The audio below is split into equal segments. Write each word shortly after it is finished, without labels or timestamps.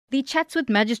The Chatsworth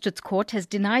Magistrates Court has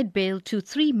denied bail to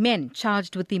 3 men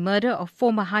charged with the murder of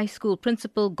former high school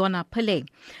principal Gona Pillay.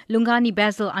 Lungani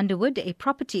Basil Underwood, a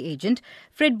property agent,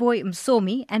 Fredboy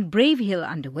Msomi and Bravehill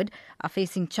Underwood are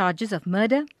facing charges of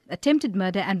murder, attempted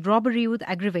murder and robbery with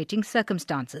aggravating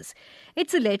circumstances.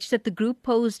 It's alleged that the group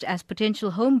posed as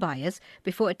potential home buyers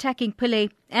before attacking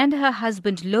Pillay and her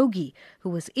husband Logie, who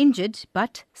was injured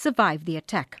but survived the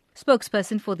attack.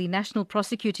 Spokesperson for the National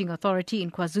Prosecuting Authority in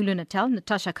KwaZulu-Natal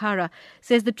Natasha Kara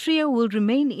says the trio will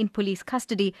remain in police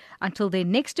custody until their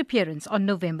next appearance on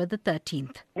November the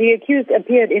 13th. The accused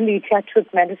appeared in the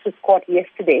Chatsworth Magistrates Court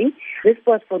yesterday. This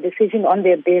was for decision on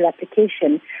their bail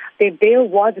application. Their bail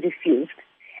was refused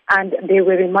and they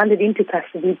were remanded into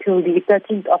custody till the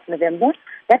 13th of November.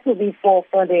 That will be for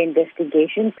further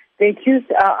investigations. The accused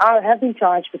have been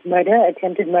charged with murder,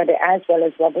 attempted murder as well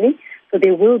as robbery. So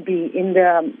they will be in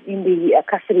the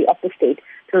custody of the state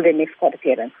till their next court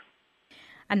appearance.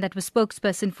 And that was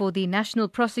spokesperson for the National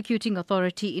Prosecuting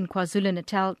Authority in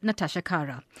KwaZulu-Natal, Natasha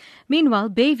Kara. Meanwhile,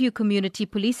 Bayview Community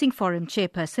Policing Forum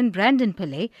chairperson Bravehill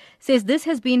Pillay says this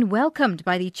has been welcomed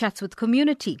by the Chatsworth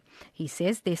community. He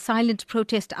says their silent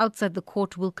protest outside the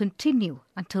court will continue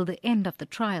until the end of the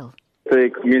trial. The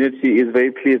community is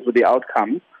very pleased with the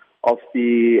outcome of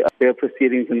the bail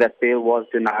proceedings and that bail was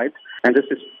denied. And this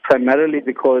is primarily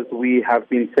because we have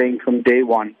been saying from day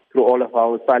one through all of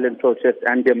our silent protests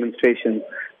and demonstrations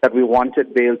that we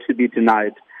wanted bail to be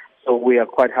denied. So we are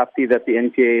quite happy that the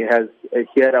NPA has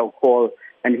heard our call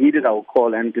and heeded our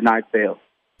call and denied bail.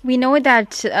 We know that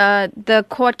the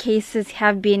court cases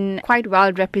have been quite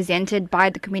well represented by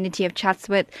the community of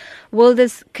Chatsworth. Will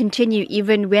this continue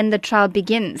even when the trial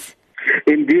begins?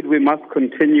 Indeed, we must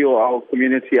continue our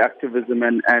community activism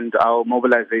and our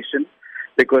mobilization,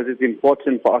 because it's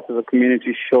important for us as a community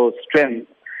to show strength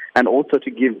and also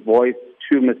to give voice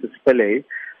to Mrs. Pillay.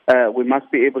 We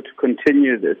must be able to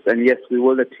continue this, and yes, we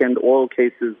will attend all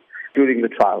cases during the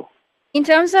trial. In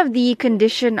terms of the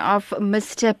condition of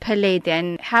Mr. Pillay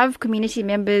then, have community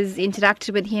members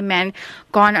interacted with him and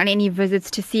gone on any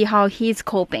visits to see how he's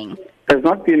coping? There's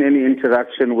not been any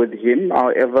interaction with him.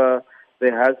 However,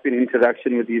 there has been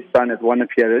interaction with his son at one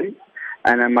appearance.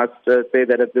 And I must say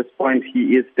that at this point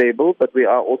he is stable, but we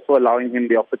are also allowing him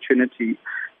the opportunity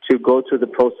to go through the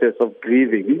process of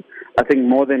grieving. I think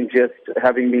more than just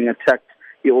having been attacked,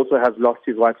 he also has lost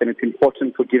his wife, and it's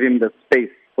important to give him the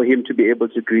space for him to be able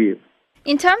to grieve.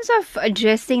 In terms of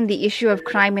addressing the issue of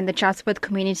crime in the Chatsworth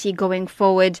community going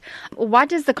forward,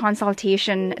 what is the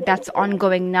consultation that's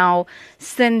ongoing now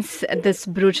since this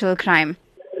brutal crime?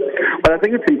 But I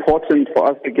think it's important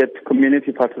for us to get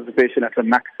community participation at a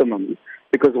maximum,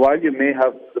 because while you may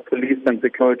have the police and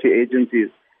security agencies,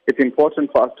 it's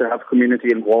important for us to have community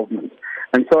involvement.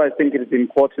 And so I think it is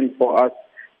important for us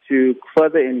to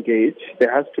further engage.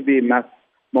 There has to be mass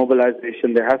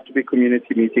mobilization, there has to be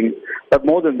community meetings. But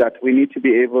more than that, we need to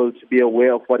be able to be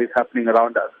aware of what is happening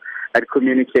around us and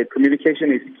communicate.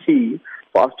 Communication is key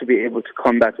for us to be able to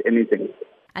combat anything.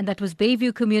 And that was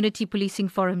Bayview Community Policing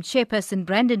Forum chairperson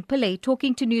Bravehill Pillay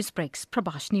talking to Newsbreak's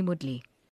Prabashni Mudli.